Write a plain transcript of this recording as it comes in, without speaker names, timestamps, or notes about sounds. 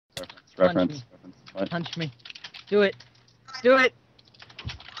Reference. What? Punch me. Do it. Do it.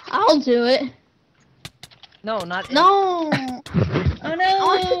 I'll do it. No, not. No. Oh I no!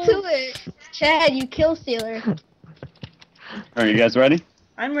 want to do it. Chad, you kill stealer. Are you guys ready?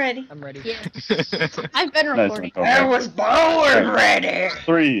 I'm ready. I'm ready. Yes. I've been Nice recording. one, I Cobra. was born ready.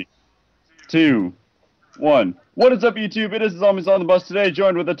 3, 2, 1. What is up, YouTube? It is Zombies on the Bus today,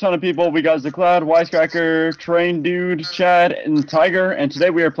 joined with a ton of people. We got Zacloud, Wisecracker, Train Dude, Chad, and Tiger, and today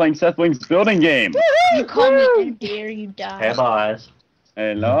we are playing Sethbling's building game. You call me and dare you die. Hey, boys.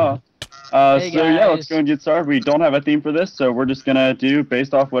 Hello. Hey, so yeah, let's guys. go and get started. We don't have a theme for this, so we're just gonna do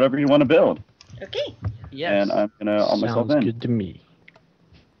based off whatever you want to build. Okay. Yes. And I'm gonna all myself Sounds in. good to me.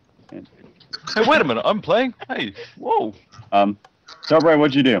 Hey, wait a minute, I'm playing? Hey, whoa. Starbray,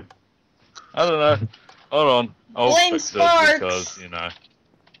 what'd you do? I don't know. Hold on. I'll Blame fix this Sparks. because, you know.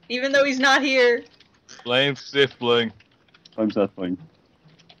 Even though he's not here. Blame Sethbling. I'm Sethbling.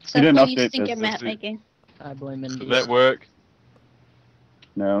 So You didn't what you update stink this, at map is it? making. I blame Did India. that work?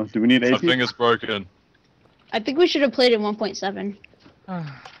 No. Do we need My AP? finger's broken. I think we should have played in 1.7.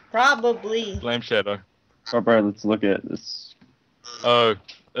 Probably. Blame Shadow. Starbray, let's look at this. Oh,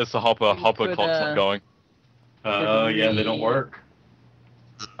 it's the hopper. Hopper Could, clock's not going. Oh, yeah, they don't work.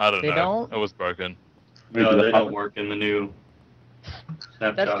 I don't They know. don't? It was broken. Maybe No, the they hop- don't work in the new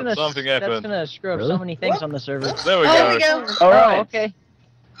That's snapshot. gonna Something that's happened. gonna screw up Really? so many things on the server. There we Oh, go. there we go. Alright. Oh, okay.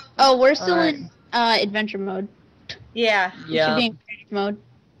 Oh, we're still Alright. in adventure mode. Yeah. We should Yeah. be in creative mode.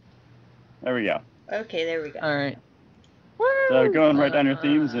 There we go. Okay, there we go. All right. So go and write down your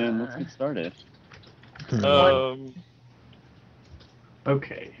themes and let's get started.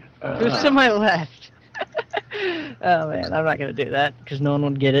 Okay. Who's to my left? Oh man, I'm not gonna do that because no one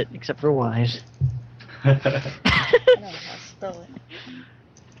would get it except for Wise. I don't know how to spell it.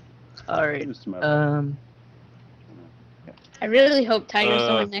 All right. Who's to my I really hope Tiger's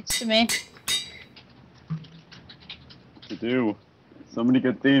the Uh. one next to me. to do? So many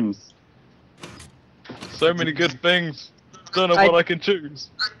good themes. So many good things. Don't know I- what I can choose.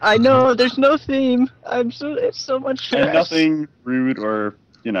 I know there's no theme. It's so much stress. And nothing rude or,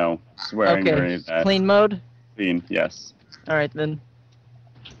 you know, swearing or any of Okay. that. Clean mode. Clean, yes. All right then.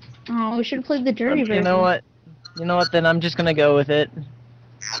 Oh, we should have played the dirty version. You know what? You know what? Then I'm just gonna go with it.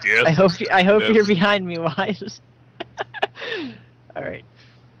 Yes. I hope Yes. you're behind me, Wise. All right.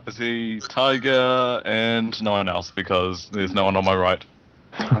 I see Tiger and no one else because there's no one on my right.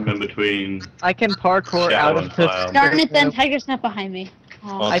 I'm in between. I can parkour Shadow out of and the. Cloud. Darn it then, Tiger's not behind me.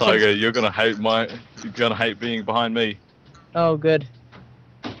 Oh, Oh. I can- Tiger, you're gonna hate being behind me. Oh, good.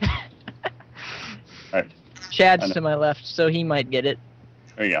 Alright. I Chad's know. to my left, so he might get it.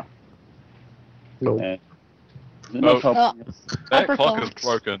 There you go. Nope. And is it not Oh. helping us? That Upper clock is clocks.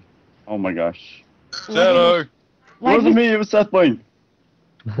 broken. Oh my gosh. Shadow! It wasn't me, it was Sethbling.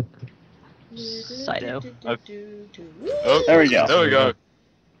 Sido. Oh, There we go. There we go.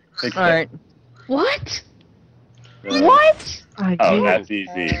 Take All right. What? that. What? Oh, that's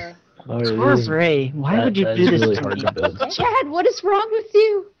easy. Oh, it Poor is. Bray. Why That- would you that do is this really to hard me? to build. Chad, what is wrong with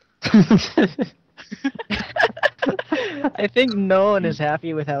you? I think no one is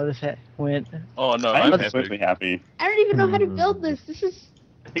happy with how this went. Oh no, I'm I'm completely happy. happy. I don't even know how to build this. This is...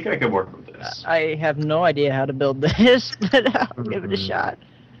 I think I can work with this. I have no idea how to build this, but I'll give it a shot.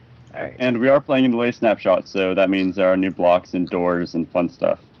 All right. And we are playing in the latest snapshot, so that means there are new blocks and doors and fun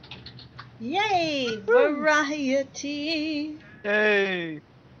stuff. Yay! Variety! Yay!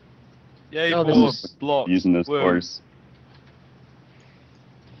 Yay Oh, for this is- blocks. Using those Whoa. doors.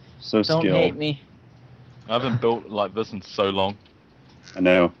 So Don't skilled. hate me. I haven't built like this in so long. I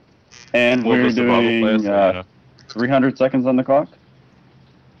know. And Well, we're the survival doing players, so, you know. 300 seconds on the clock?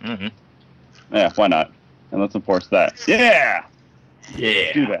 Mhm. Yeah, why not? And let's enforce that. Yeah!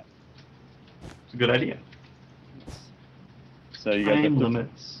 Yeah. Do that. It's a good idea. So you guys Time have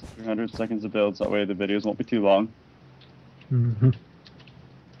limits. 300 seconds of builds, that way the videos won't be too long. Mm-hmm.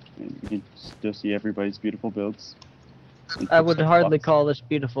 And you can still see everybody's beautiful builds. I would hardly Blocks. call this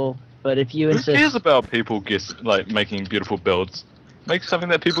beautiful, but if you Who cares insist, about people making beautiful builds? Make something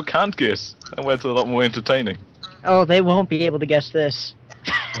that people can't guess. That way it's a lot more entertaining. oh, they won't be able to guess this.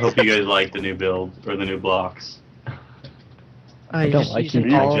 I hope you guys like the new build or the new blocks. I don't just like using Are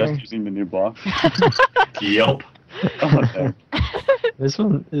you all just of using the new block? Yup. Oh, okay. This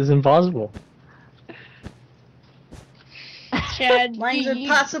one is impossible. Chad, Mine's you-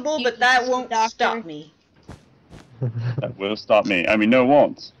 impossible, you but that use won't doctor. stop me. That will stop me. I mean, no, it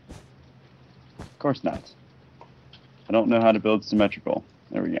won't. Of course not. I don't know how to build symmetrical.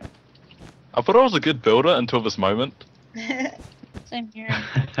 There we go. I thought I was a good builder until this moment. Same here.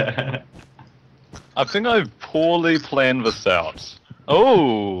 I think I've poorly planned this out.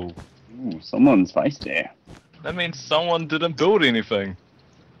 Oh! someone's feisty. That means someone didn't build anything.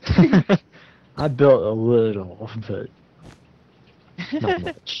 I built a little, but not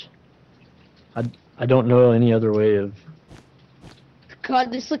much. I don't know any other way of.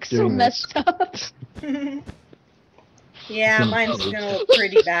 God, this looks so Doing this. messed up. Yeah, mine's gonna look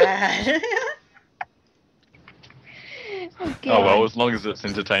pretty bad. Okay. Oh well, as long as it's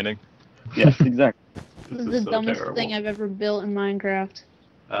entertaining. Yes, exactly. This is is the so dumbest terrible. thing I've ever built in Minecraft.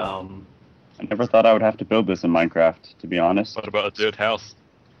 I never thought I would have to build this in Minecraft, to be honest. What about a dirt house?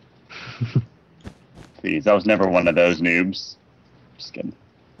 Please, I was never one of those noobs. Just kidding.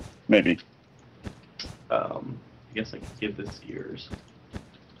 Maybe. I guess I could give this ears.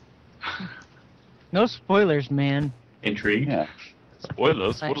 No spoilers, man. Intrigue. Yeah.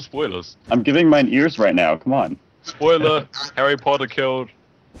 Spoilers? What are spoilers? I'm giving mine ears right now. Come on. Spoiler, Harry Potter killed.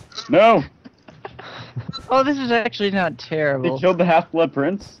 No! Oh, this is actually not He terrible. killed the Half-Blood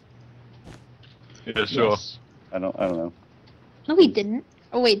Prince? Yeah, sure. Yes. I don't know. No, he didn't.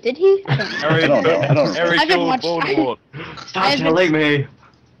 Oh wait, did he? I don't know. Harry, I don't know, I don't know. Harry I haven't killed watched- Voldemort. Stop I've been- telling me!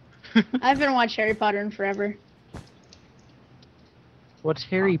 I haven't watched Harry Potter in forever. What's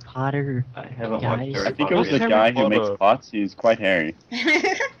Harry Potter? I haven't Guys. watched Harry I think it was Potter. the Harry guy who makes Potter? pots. He's quite hairy.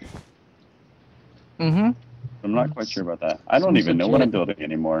 Mm-hmm. I'm not quite sure about that. I don't Seems even know what I'm legit. building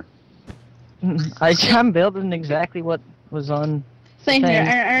anymore. I'm building exactly what was on. Same here.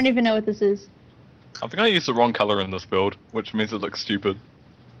 Thanks. I don't even know what this is. I think I used the wrong color in this build, which means it looks stupid.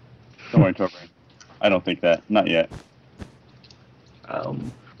 Don't worry, Torberg. I don't think that. Not yet.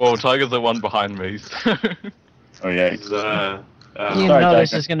 Well, Tiger's the one behind me. Oh, yeah. This is, You Sorry, know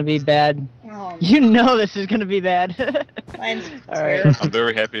this Tiger. is gonna be bad. Oh, You know this is gonna be bad. mine's Alright. terrible. I'm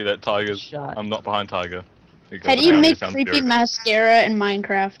very happy that Tiger's. Shot. I'm not behind Tiger. because How do you apparently make it sounds creepy scary. mascara in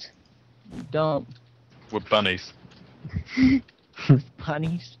Minecraft? Don't. With bunnies?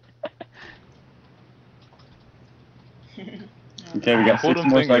 Bunnies. Okay, we got 6 Important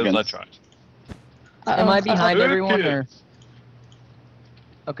more thing is I seconds. tried. Am I behind Good everyone or? kids.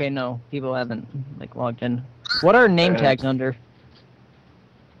 Okay, no. People haven't like logged in. What are name tags under?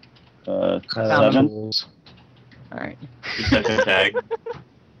 7. Tools. All right. Your second tag.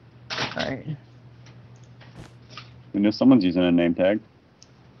 All right. We know someone's using a name tag.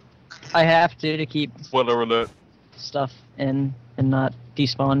 I have to keep Spoiler alert. stuff in and not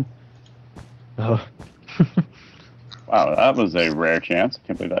despawn. Oh. Wow, that was a rare chance. I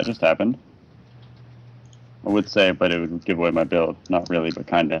can't believe that just happened. I would say, but it would give away my build. Not really, but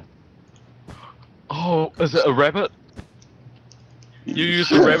kinda. Oh, is it a rabbit? You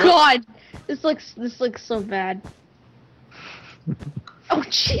used a Oh rabbit? God, this looks so bad. Oh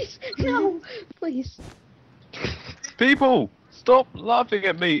jeez, no, please. People, stop laughing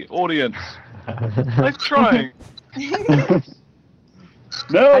at me, audience. I'm trying.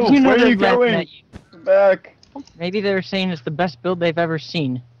 No! How do you know Where are they're you laughing going? at you? Come back! Maybe they're saying it's the best build they've ever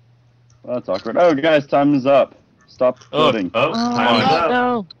seen. Well, that's awkward. Oh, guys, time is up. Stop building. Oh, time's no, up.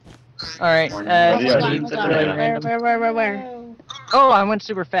 no. All right. Hold yeah, on, you- hold on. it's Where? No. Oh, I went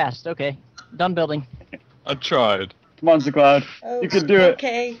super fast. Okay, done building. I tried. Come on, Cloud. Oh, You can do it.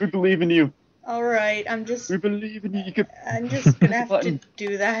 Okay. We believe in you. All right. I'm just We believe in you. You can. gonna have to Button.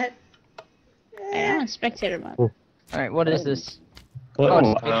 do that. I want a spectator mode. All right, what is this? What?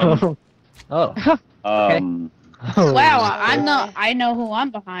 Oh, Oh. Um. Oh. Wow, I know who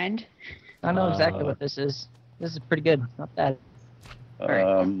I'm behind. I know exactly what this is. This is pretty good. Not bad.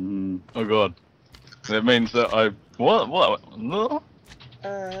 Um. Oh god. That means that I... What? No?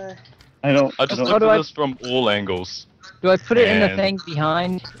 I don't. I just don't- How looked do at I- this from all angles. Do I put it in the And- thing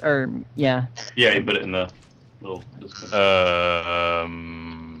behind, or yeah? Yeah, you put it in the little.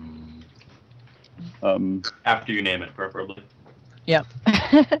 After you name it, preferably. Yep.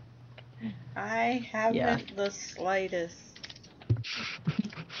 I haven't Yeah. the slightest.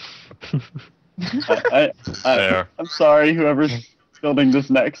 I, There. I'm sorry, whoever's building this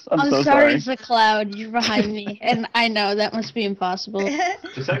next. I'm so sorry, it's a cloud. You're behind me, and I know that must be impossible.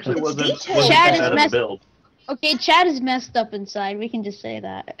 This actually It's wasn't detailed. Chad is bad of a messed- build. Okay, Chad is messed up inside. We can just say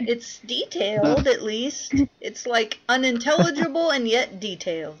that. It's detailed, at least. It's like unintelligible and yet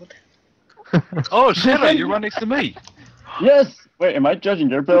detailed. Oh, Shadow, you're right next to me. Yes! Wait, am I judging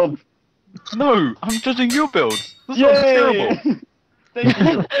your build? No, I'm judging your builds. This one's Yay! terrible. Thank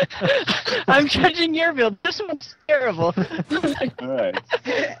you. I'm judging your build. This one's terrible. Alright.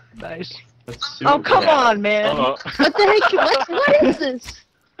 Nice. That's Oh super come bad. on, man. Oh, What the heck? What is this?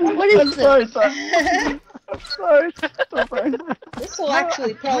 What I'm is sorry, this? sorry. I'm sorry. So sorry. This will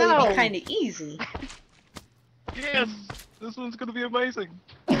actually probably How? be kind of easy. yes! This one's gonna be amazing.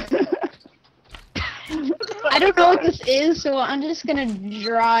 I don't know what this is, so I'm just gonna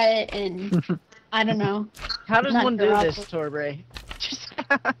draw it and I don't know. How does Not one do draw this, it. Torbre?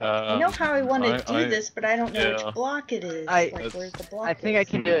 I know how I want to do this, but I don't know yeah. which block it is. I- Like, where's the block? I think I is.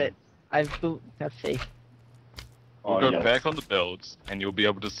 can do it. I've got faith. We'll Oh, go yes. back on the builds, and you'll be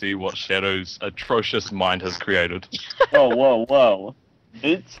able to see what Shadow's atrocious mind has created. Whoa, whoa, whoa.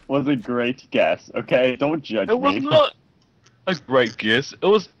 It was a great guess, okay? Don't judge It was me. not a great guess. It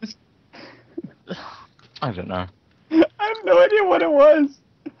was. I don't know. I have no idea what it was.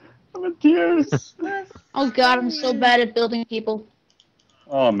 I'm in tears. Oh god, I'm so bad at building people.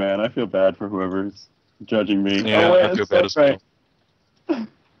 Oh man, I feel bad for whoever's judging me. Yeah, oh, wait, I feel it's bad as well. right.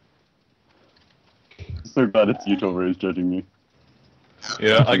 So glad it's you, Tover, who's judging me.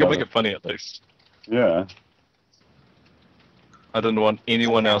 Yeah, I can make it funny at least. Yeah. I don't want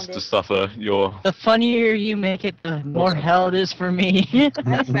anyone else to suffer your. The funnier you make it, the more hell it is for me.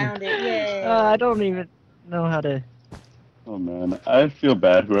 I found it. Yay! I don't even know how to. Oh man, I feel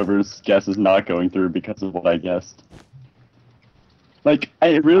bad whoever's guess is not going through because of what I guessed. Like,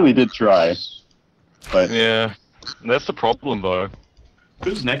 I really did try. But, Yeah, that's the problem though.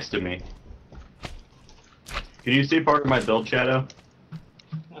 Who's next to me? Can you see part of my build, Shadow?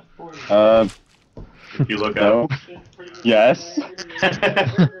 If you look no. up. Yes.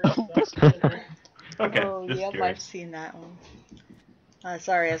 Okay, Oh, just yep, I've curious. seen that one.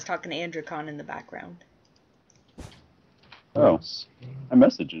 Sorry, I was talking to Androcon in the background. Oh, I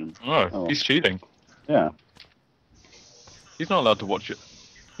messaged him. Oh, Oh. he's cheating. Yeah. He's not allowed to watch it.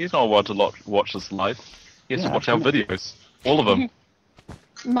 He's not allowed to watch this live. He has Yeah, to watch our videos. All of them.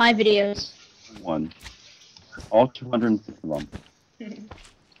 My videos. One. All 206 of them.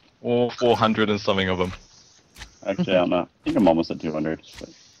 All 400 and something of them. Actually, I don't know. I think I'm almost at 200. But...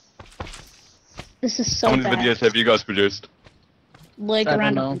 This is so How many bad. videos have you guys produced? Like I don't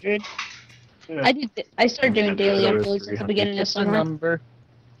around know. 100. Yeah. I started doing daily There uploads at the beginning of Just a summer. number,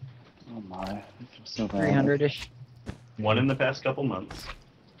 Oh my, I feel so bad. 300-ish. One in the past couple months.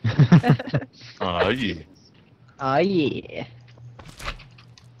 Oh, yeah. Ah, yeah.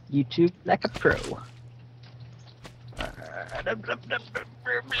 YouTube like a pro.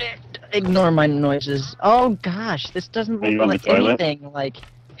 Ignore my noises. Oh gosh, this doesn't Are you look on the like toilet? anything like.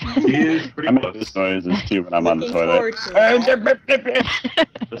 He is pretty I make close. this noises too when I'm on the Looking toilet. forward to that.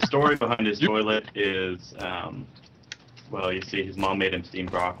 The story behind his toilet is, well, you see, his mom made him steamed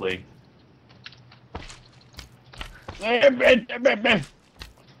broccoli.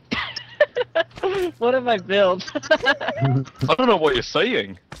 What have I built? I don't know what you're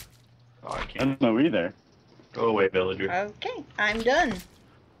saying. Oh, I I can't. don't know either. Go away, villager. Okay, I'm done.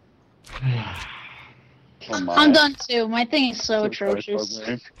 Oh my. I'm done too. My thing is so So atrocious.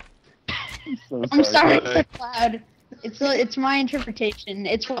 sorry, so I'm sorry Tover. it's so loud. It's my interpretation.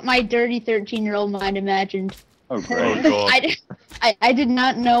 It's what my dirty 13-year-old mind imagined. Oh Oh, great. God. I did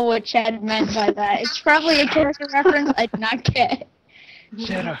not know what Chad meant by that. It's probably a character reference I did not get.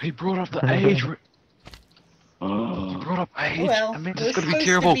 Shadow, he brought up the age. He Oh. brought up age. Well, I mean, we're it's gonna be supposed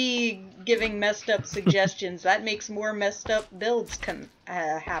terrible. to be giving messed up suggestions. That makes more messed up builds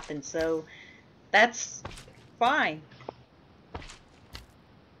happen, so that's fine.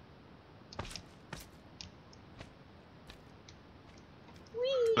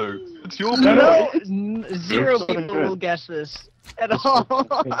 Whee! So, it's your No, build. no. Zero so people good. will guess this at all.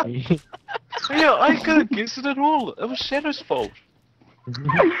 Yeah, I couldn't guess it at all. It was Shadow's fault. I'm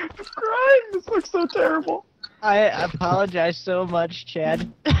crying. This looks so terrible. I apologize so much,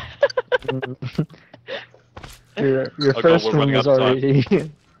 Chad. Your Okay, first we're one running was out of time.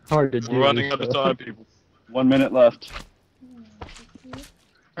 already hard to do. We're running out of so- time, people. 1 minute left.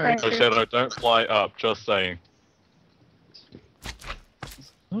 Alright, So, Shadow, don't fly up. Just saying.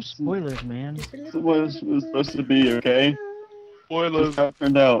 no spoilers, man. This was supposed to be, okay? Spoilers. That's how it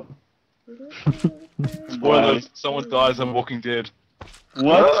turned out. Spoilers. Someone dies in Walking Dead.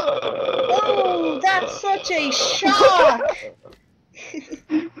 What? Oh, that's such a shock!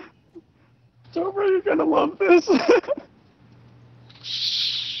 Tover, you're gonna love this.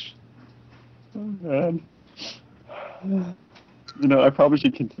 Oh man. You know, I probably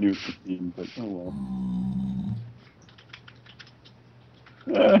should continue with the theme, but oh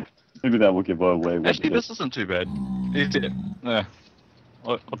well. Maybe that will give away what Actually, it this is. isn't too bad. Yeah.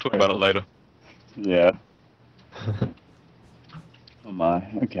 I'll talk about it later. Yeah. Oh my.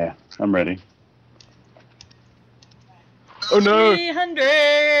 Okay, I'm ready. Oh no!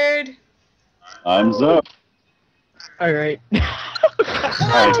 300! I'm up. Alright. Come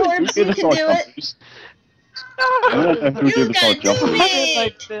on, Torbs, you can do it! I don't know who You did the can call do jump. What have I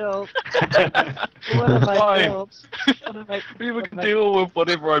it! built? What have I Fine. built? What have I People can deal with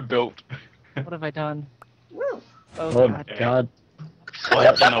whatever I built. What have I done? Woo. Oh, Oh God. God.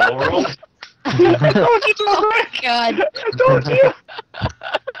 What in the world? I told you, Oh God. I told you!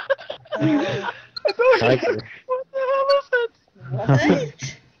 I told you! Tiger. What the hell is it?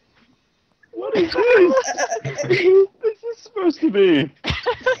 What? What is this? What's this supposed to be?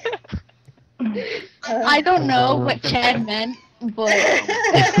 I don't know what Chad meant, but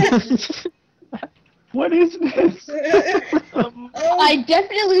What is this? I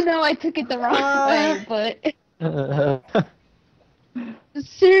definitely know I took it the wrong way. But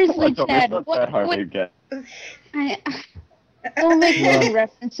seriously, Come on, Chad, it's not what? that hard to get. Don't make any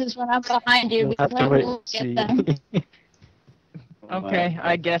references when I'm behind you You'll have because to I wait will and get see. them. Okay,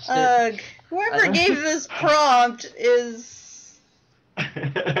 I guessed it. Ugh. Whoever gave this prompt is.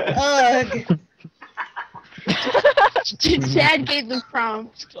 Ugh. Chad gave the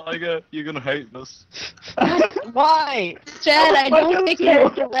prompt. Tiger, you're gonna hate this. Why? Chad, I don't What make is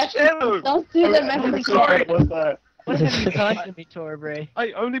character this? references. Don't do them every I'm sorry, time. what's that? What have you done to me, Torbray?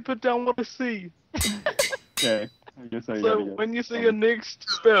 I only put down what I see. Okay, I guess I So gotta get when you see a next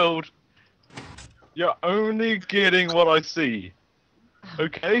build, you're only getting what I see.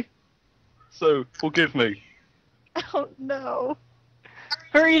 Okay? So forgive me. Oh no.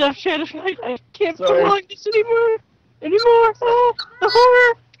 Hurry up, Chad. I can't Sorry. prolong this anymore. Oh, the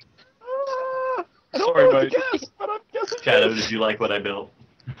horror. I don't Sorry, know what mate. to guess, but I'm guessing Shadow, this. did you like what I built?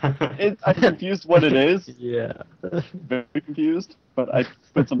 I'm confused what it is. Yeah. Very confused, but I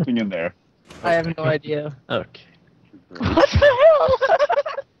put something in there. I have no idea. Okay. What the hell?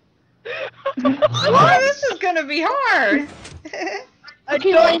 Oh, this is gonna be hard.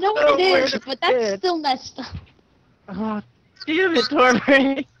 Okay, well, I know don't what it where is, to but that's begin. still messed up. Oh, damn it,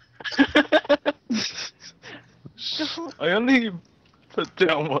 Torbray. I only put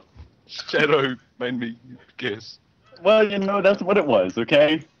down what Shadow made me guess. Well, you know, that's what it was,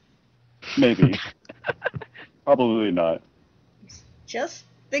 okay? Maybe. Probably not. Just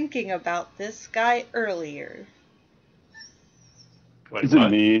thinking about this guy earlier. Wait, Is it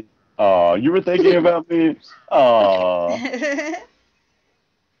what? me? Aw, you were thinking about me? Aw.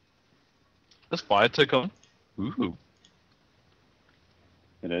 That's fire tick on. Ooh.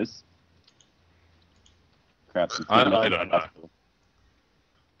 It is. Crap. it's I giving up don't my know. build.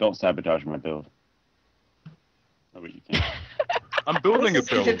 Don't sabotage my build. No, you can't. I'm building a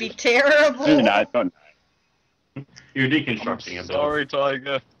This is gonna build. be terrible. You're not. Don't. You're deconstructing a build. Sorry,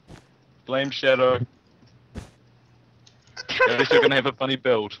 Tiger. Blame Shadow. At least you're gonna have a funny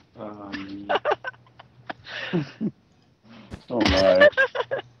build. Oh my.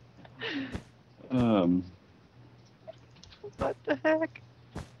 What the heck?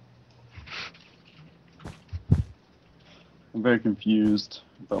 I'm very confused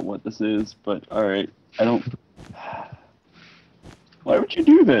about what this is, but alright. I don't. Why would you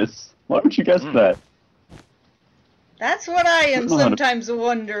do this? Why would you guess that? That's what I am I don't know how to- sometimes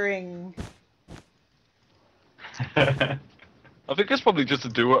wondering. I think it's probably just to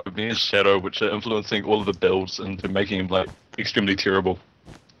do it with me and Shadow, which are influencing all of the builds into making them like extremely terrible.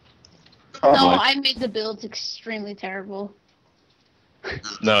 No, Probably. I made the builds extremely terrible.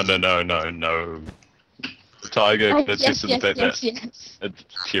 No. Tiger, Oh, that's yes, just the yes, fact yes, that yes. it's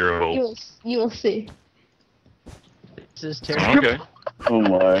terrible. You will see. This is terrible. Okay. Oh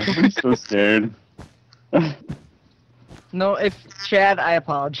my. I'm so scared. No, if Chad, I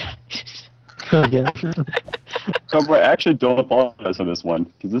apologize. Again. I actually don't apologize for this one,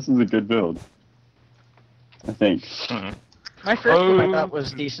 because this is a good build. I think. Mhm. My first one I Oh. thought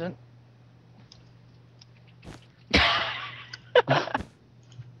was decent.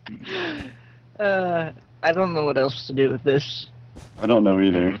 I don't know what else to do with this. I don't know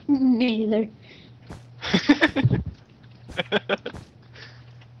either. Me either.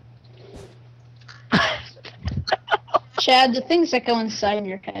 Chad, the things that go inside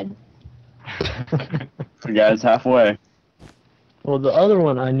your head. You guys halfway. Well, the other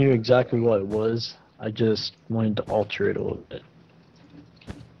one, I knew exactly what it was. I just wanted to alter it a little bit.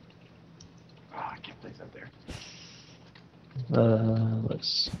 Oh, I can't place that there.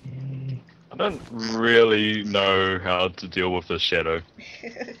 Let's see. I don't really know how to deal with this Shadow.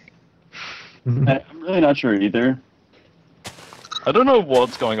 I'm really not sure either. I don't know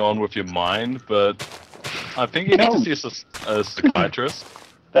what's going on with your mind, but I think you need No. to see a psychiatrist.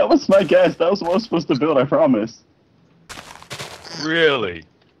 That was my guess. That was what I was supposed to build, I promise. Really?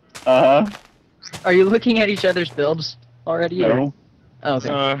 Uh-huh. Are you looking at each other's builds already? or- No. Oh, okay.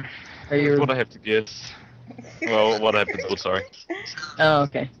 No. Are That's you? what I have to guess. Well, what I have to build, sorry. Oh,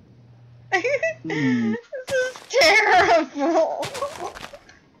 okay. Hmm. This is terrible.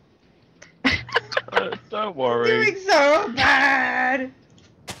 Don't worry. Doing so bad.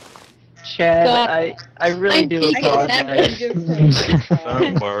 Chad. God. I really do I'm kidding, that apologize. was good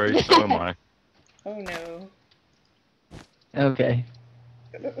Don't worry, so am I. Oh no. Okay.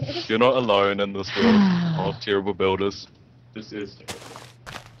 You're not alone in this world of terrible builders. This is.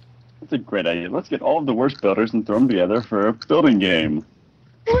 That's a great idea. Let's get all of the worst builders and throw them together for a building game.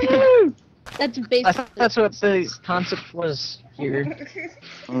 That's I basically. thought that's what the concept was here.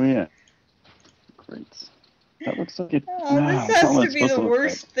 Oh yeah. Great. That looks like it. Oh, Wow, this it's not has what to it's be supposed the look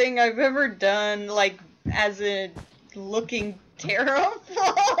worst thing I've ever done, like, as in looking terrible.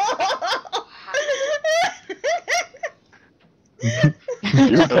 You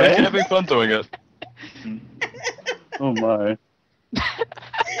At least okay? you're having fun doing it. Oh my.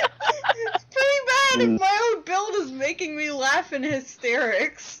 It's pretty bad if my own build is making me laugh in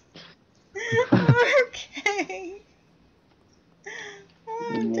hysterics. Okay.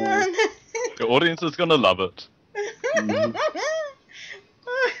 I'm done. Your audience is gonna love it.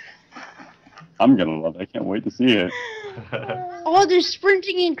 I'm gonna love it. I can't wait to see it. Oh, they're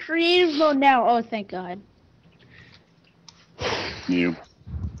sprinting in creative mode now. Oh, thank God. You.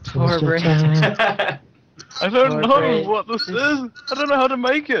 Poor Brain. I don't Poor know Brain. what this is. I don't know how to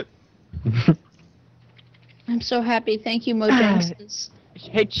make it. I'm so happy. Thank you, Mojangsters.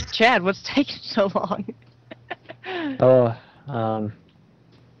 Hey, Chad, what's taking so long? Oh,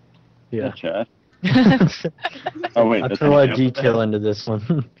 yeah. Chat. Oh wait, I that's put a lot of you. detail into this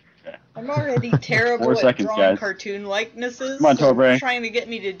one. I'm already terrible 4 at seconds, drawing guys. cartoon likenesses. Come on, so Torbray. trying to get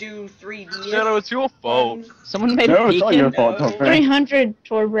me to do 3D. Shadow, it's your fault. Someone made No, a it's all your beacon. fault, No. Torbray. 300,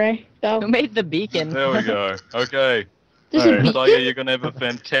 Torbray. Who Go. made the beacon? There we go. Okay. There's Alright. a Tiger, beacon? you're gonna have a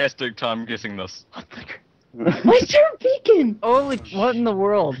fantastic time guessing this. Why is there a beacon? Holy, what in the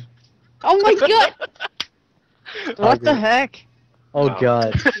world? Oh my God. What the Okay. heck? Oh Wow.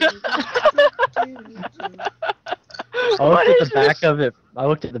 god. I What looked at is the back this? of it. I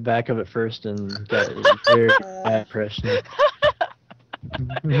looked at the back of it first and got a very bad impression.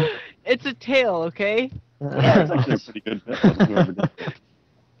 It's a tail, okay? That's actually a pretty good bit. Whoever did it.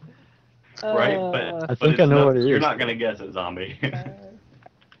 Right? Uh, But, I but think it's I know not- what it You're is. not gonna guess it, zombie.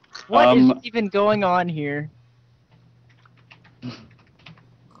 What is Um, even going on here?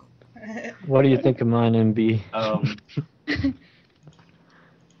 What do you think of mine, MB?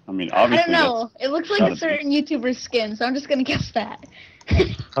 I mean, I obviously. don't know. It looks like gotta a certain YouTuber skin, so I'm just gonna guess that.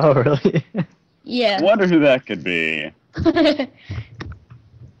 Oh, really? I Yeah. wonder who that could be.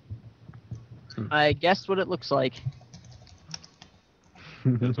 I guessed what it looks like.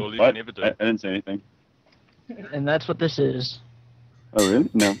 That's all you What? can ever do. I didn't say anything. And that's what this is. Oh really?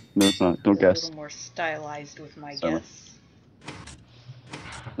 No, it's not. Don't A guess. little more stylized with my Sorry. guess.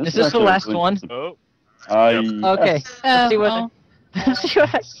 Is this the actually last really one? impressive. Oh, Okay. Let's see what. Oh. Let's see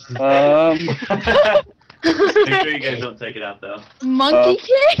what. Make sure you guys don't take it out though. Monkey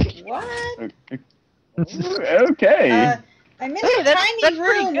King? What? Okay. I'm in Hey, a that's tiny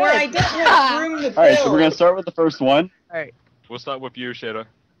pretty room where good. I don't have room to build. All right, so we're gonna start with the first one. Alright, we'll start with you, Shadow.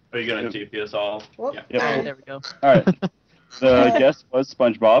 Are you gonna TP us all? Whoop. Yeah. Yep. alright, there we go. All right. The guess was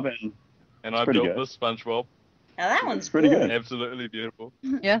SpongeBob, and And I pretty built good. this SpongeBob. Now that one's It's pretty cool. good. Absolutely beautiful.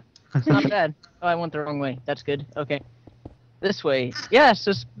 It's not bad. Oh, I went the wrong way. That's good. Okay. This way. Yes,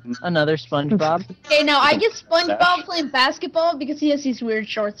 just another SpongeBob. Okay, now I get SpongeBob playing basketball because he has these weird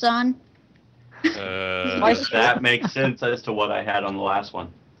shorts on. Why- That makes sense as to what I had on the last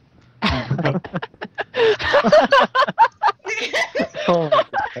one. Oh, my God.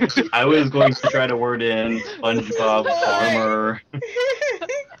 I was going to try to word in SpongeBob farmer,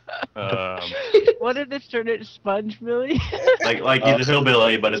 What did it turn into, Sponge Billy? like he's a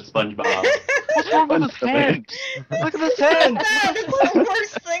hillbilly, but it's SpongeBob. What's wrong with his hand? Look at his hand! That is the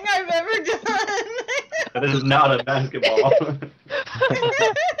worst thing I've ever done. That is not a basketball.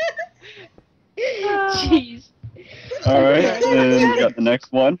 Jeez. all right, and we got the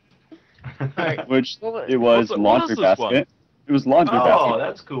next one, Alright. which Well, it was what laundry is this one? basket. It was laundry Oh, basket.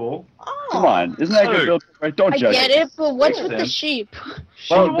 that's cool. Oh. Come on, isn't that a good Hey. build? Right? Don't I judge get it, but what's Makes with the sense. sheep?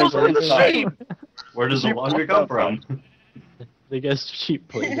 Well, What's there's with the inside. sheep? Where does the laundry come from? They guess sheep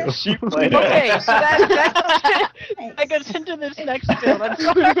Play-Doh. Sheep Play-Doh. Okay, so that goes into this next build. I'm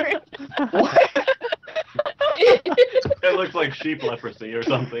sorry. It looks like sheep leprosy or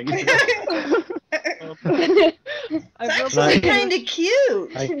something. I It's built actually this- kind of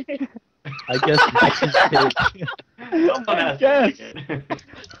cute. I guess Max's pig. Someone has to Yes. make it.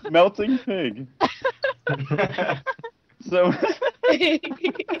 Melting pig. So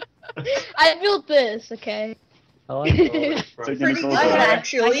I built this, okay? I like it. Taking Pretty a cool, photo.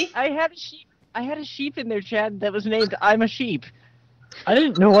 actually. I had a sheep. I had a sheep in there, Chad, that was named I'm a Sheep. I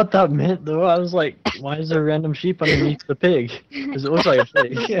didn't know what that meant though. I was like, why is there a random sheep underneath the pig? Because it looks like a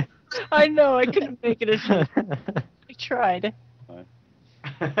pig. I know, I couldn't make it a I tried.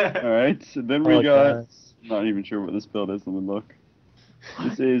 Alright, so then we Oh, got... God. Not even sure what this build is, let me look.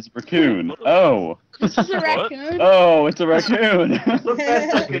 This is raccoon. Oh! This is a raccoon. Oh, it's a raccoon! The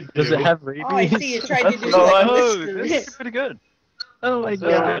best I could Does do. it have rabies? Oh, I see. You tried to do No, like I Oh, whiskers. this is pretty good. Oh my That's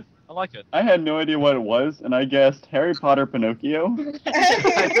god. good. I like it. I had no idea what it was, and I guessed Harry Potter Pinocchio. So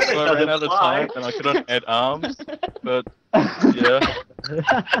I ran out of time and I couldn't add arms, but yeah.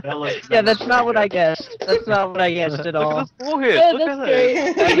 Yeah, that's not what I guessed. That's not what I guessed at Look all. at the forehead. Oh, Look that's at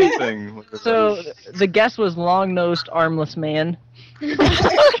great. that. Anything. Look at So that. the guess was long-nosed, armless man. And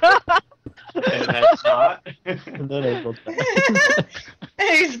that's not. And then I built that.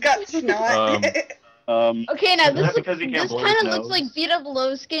 He's got snot. Okay, now Is this that because he can't this blow kind his of looks nose? like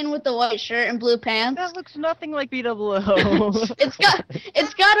BWO skin with the white shirt and blue pants. That looks nothing like BWO.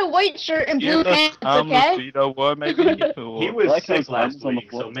 It's got a white shirt and blue Yeah, pants. that's Okay. Vito were maybe. He was Like sick those last arms on the week,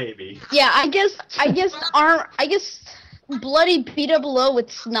 floor. so maybe. Yeah, I guess bloody BWO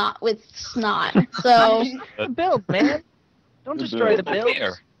with snot So build, man. Don't Good destroy the build. build.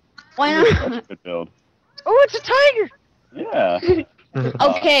 Here. why Such a not? good build. Oh, it's a tiger. Yeah.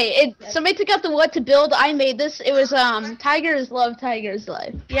 Okay, somebody took out the what to build. I made this. It was Tigers Love, Tigers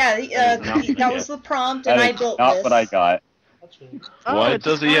Life. Yeah, that was the prompt, and I That is built not this. what I got. Oh, Why it's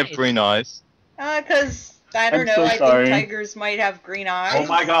does he have nice. green eyes? Because I don't I'm know. so I sorry. think tigers might have green eyes. Oh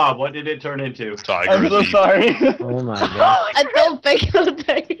my god, what did it turn into? Tiger. I'm so sorry. Oh my god. I built big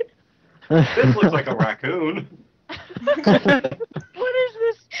tiger. This looks like a raccoon. What is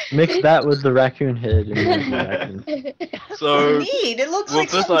this? Mix that with the raccoon head and make the raccoon. So, Neat. It looks with like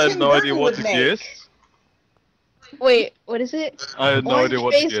this something I had Tim no Burton idea what would to make. guess. Wait, what is it? I had no idea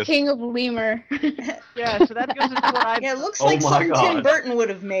what to Orange-faced guess. King of Lemur. Yeah, so that goes into what I. Yeah, it looks Oh like my something Tim God. Burton would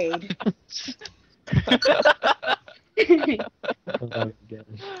have made. Oh my god.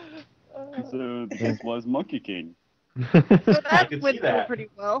 So this was Monkey King. So I that can see went that. pretty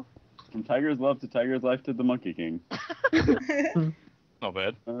well. From Tiger's Love to Tiger's Life to the Monkey King. Not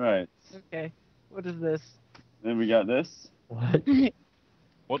bad. Alright. Okay, what is this? Then we got this. What?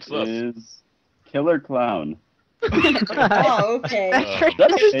 What's this? Is Killer Clown. Oh, okay. Is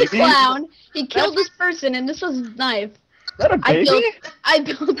that a This is the baby? clown. He killed this person, and this was his knife. Is that a baby? I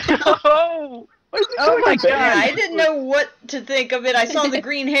built that. Oh! Why does it Oh sound my like a baby? God. Yeah, I didn't know what to think of it. I saw the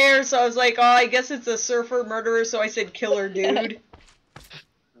green hair, so I was like, oh, I guess it's a surfer murderer, so I said killer dude.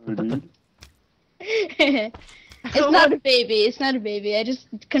 Oh, dude. It's not a baby. It's not a baby. I just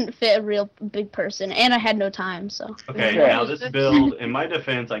couldn't fit a real big person, and I had no time, so. Okay, Okay. now this build, in my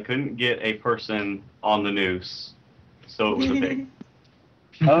defense, I couldn't get a person on the noose, so it was a pig.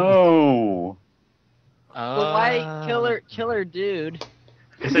 Oh. But why killer dude?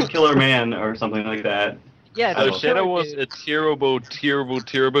 It said killer man or something like that. Yeah, So it's a Shadow killer was dude. a terrible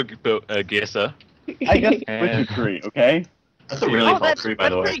guesser. I guess And- Witcher 3, okay? That's a really Oh, tall that's, tree, by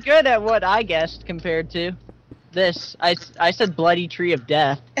the that's way. pretty good at what I guessed compared to this. I said bloody tree of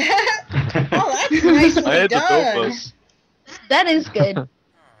death. Oh, that's nicely I had to build done. this. That is good.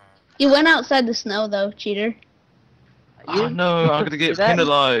 You went outside the snow, though, cheater. Oh no, I'm gonna get that-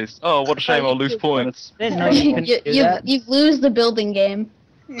 penalized. Oh, what a shame, I'll lose points. I didn't know you could do that. You lose the building game.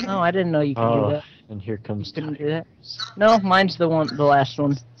 No, I didn't know you could do Oh, that. and here comes You couldn't Tiger. do that. No, mine's the last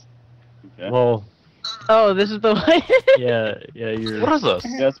one. Okay. Well, Oh, this is the one. yeah, you're. What is this?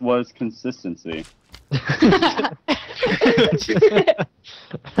 Guess was consistency. What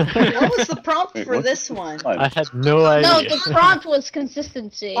was the prompt Wait, for what's this one? I had no idea. No, the prompt was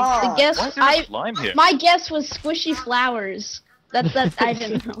consistency. Oh, The guess, Why is there I slime here? my guess was squishy flowers. That I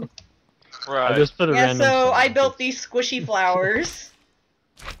didn't know. I Right. just put a Yeah, random. so song. I built these squishy flowers.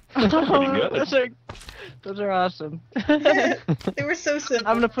 pretty good. Those are awesome. They were so simple.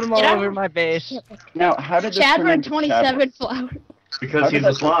 I'm gonna put them all Yeah. over my base. Now, how did this Chad turn wrote into 27 flowers. Because How he's did a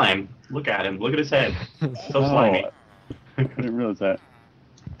that- slime. Look at him. Look at his head. So Oh, slimy. I didn't realize that.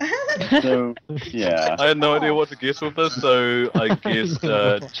 So, yeah. I had no idea what to guess with this, so I guessed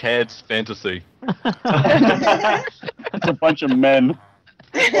Chad's fantasy. It's a bunch of men.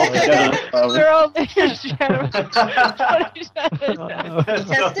 all together. They're all there. Shadow. 27.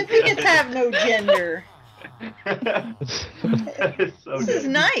 Certificates have no gender. It's so This is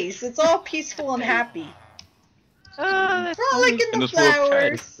good. nice. It's all peaceful and happy. That's Frolic in In the this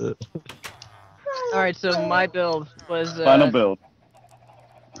world, flowers. All right, so my build was Final build.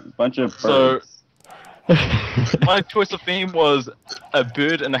 Bunch of So- birds. My choice of theme was a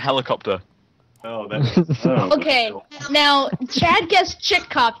bird and a helicopter. Oh, that's Oh. Okay, now Chad guessed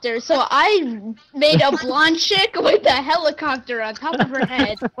chickcopter, so I made a blonde chick with a helicopter on top of her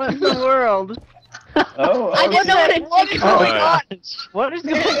head. What in the world? Oh, I didn't know what it What is was. going Oh, on? What is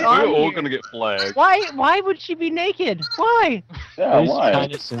going on We're all here? gonna get flagged. Why would she be naked? Why? yeah, It's why?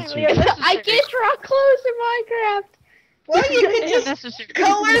 kind of censored. I can't draw clothes in Minecraft. Well, you could just Necessary.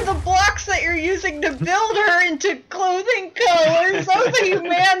 color the blocks that you're using to build her into clothing colors of the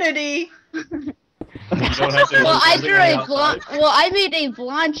humanity. You don't have to Well, I something drew on the a blonde. outside? Well, I made a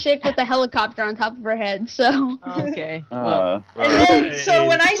blonde chick with a helicopter on top of her head. So. Okay. Well, And then, so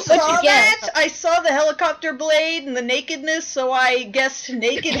when I saw you guess? that, I saw the helicopter blade and the nakedness, so I guessed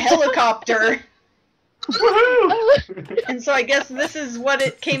naked helicopter. Woohoo! And so I guess this is what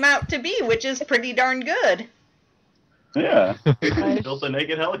it came out to be, which is pretty darn good. Yeah. Built a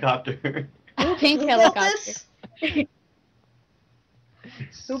naked helicopter. Pink Who built helicopter. this?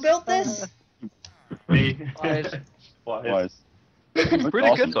 Who built this? Me. Wise. Wise. Pretty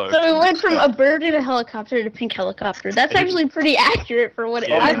Awesome. good though. So we went from a bird in a helicopter to pink helicopter. That's actually pretty accurate for what it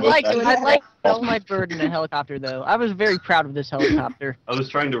Yeah, I man. like That's- I like my bird in a helicopter though. I was very proud of this helicopter. I was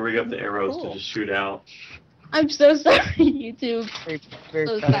trying to rig up the arrows Cool. to just shoot out. I'm so sorry, YouTube. Very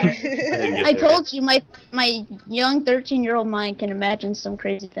So proud. sorry. didn't get I there. told you my young 13-year-old mind can imagine some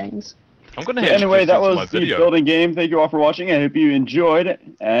crazy things. I'm gonna Yeah, hit anyway, that my was the video. building game. Thank you all for watching. I hope you enjoyed,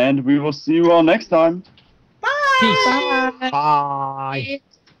 and we will see you all next time. Bye! Bye.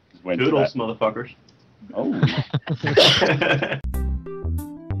 Went to Doodles, that. motherfuckers. Oh.